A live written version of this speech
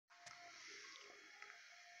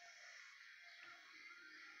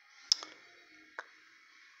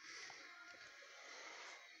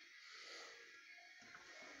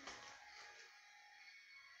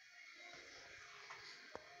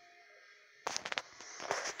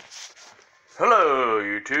Hello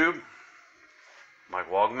YouTube,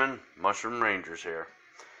 Mike Wogman, Mushroom Rangers here.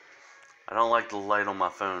 I don't like the light on my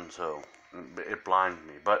phone, so it blinds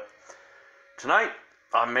me. But tonight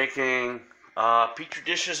I'm making petri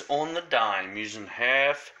dishes on the dime using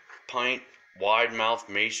half-pint wide-mouth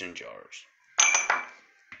mason jars.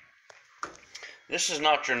 This is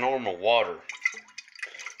not your normal water.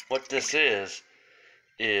 What this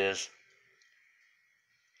is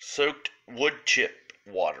soaked wood chip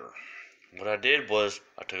water. What I did was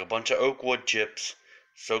I took a bunch of oak wood chips,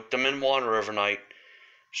 soaked them in water overnight,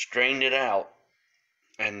 strained it out,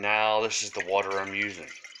 and now this is the water I'm using.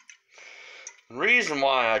 The reason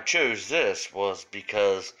why I chose this was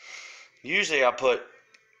because usually I put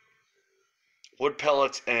wood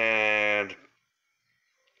pellets and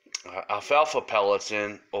alfalfa pellets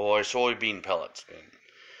in, or soybean pellets in.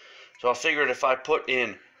 So I figured if I put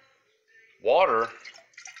in water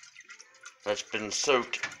that's been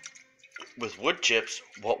soaked with wood chips,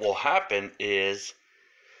 what will happen is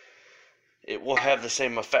it will have the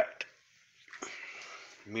same effect,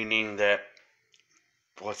 meaning that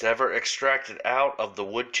whatever extracted out of the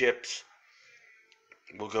wood chips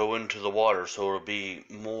will go into the water, so it'll be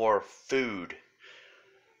more food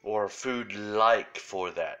or food-like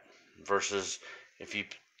for that, versus if you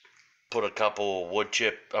put a couple wood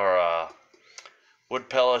chip or wood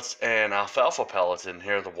pellets and alfalfa pellets in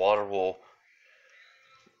here, the water will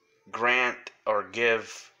grant or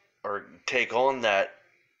give or take on that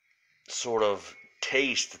sort of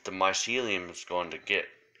taste that the mycelium is going to get.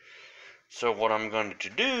 So what I'm going to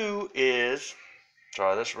do is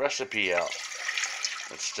try this recipe out.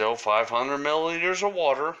 It's still 500 milliliters of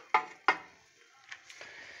water,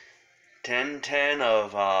 10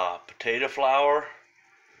 of potato flour,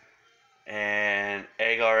 and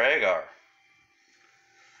agar-agar.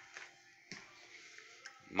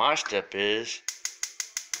 My step is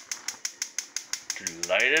to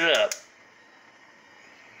light it up,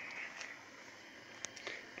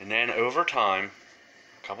 and then over time,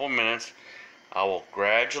 a couple minutes, I will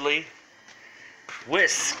gradually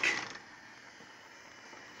whisk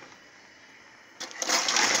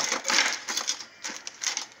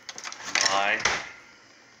my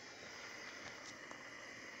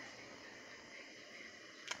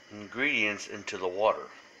ingredients into the water.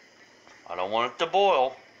 I don't want it to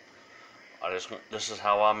boil. This is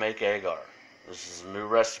how I make agar. This is a new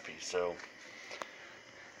recipe, so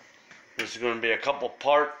this is going to be a couple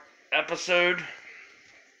part episode.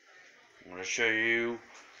 I'm going to show you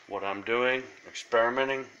what I'm doing,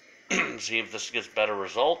 experimenting, see if this gets better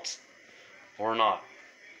results or not.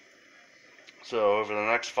 So over the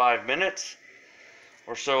next 5 minutes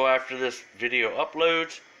or so after this video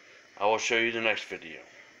uploads, I will show you the next video.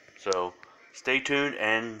 So stay tuned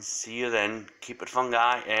and see you then. Keep it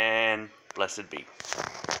fungi and blessed be.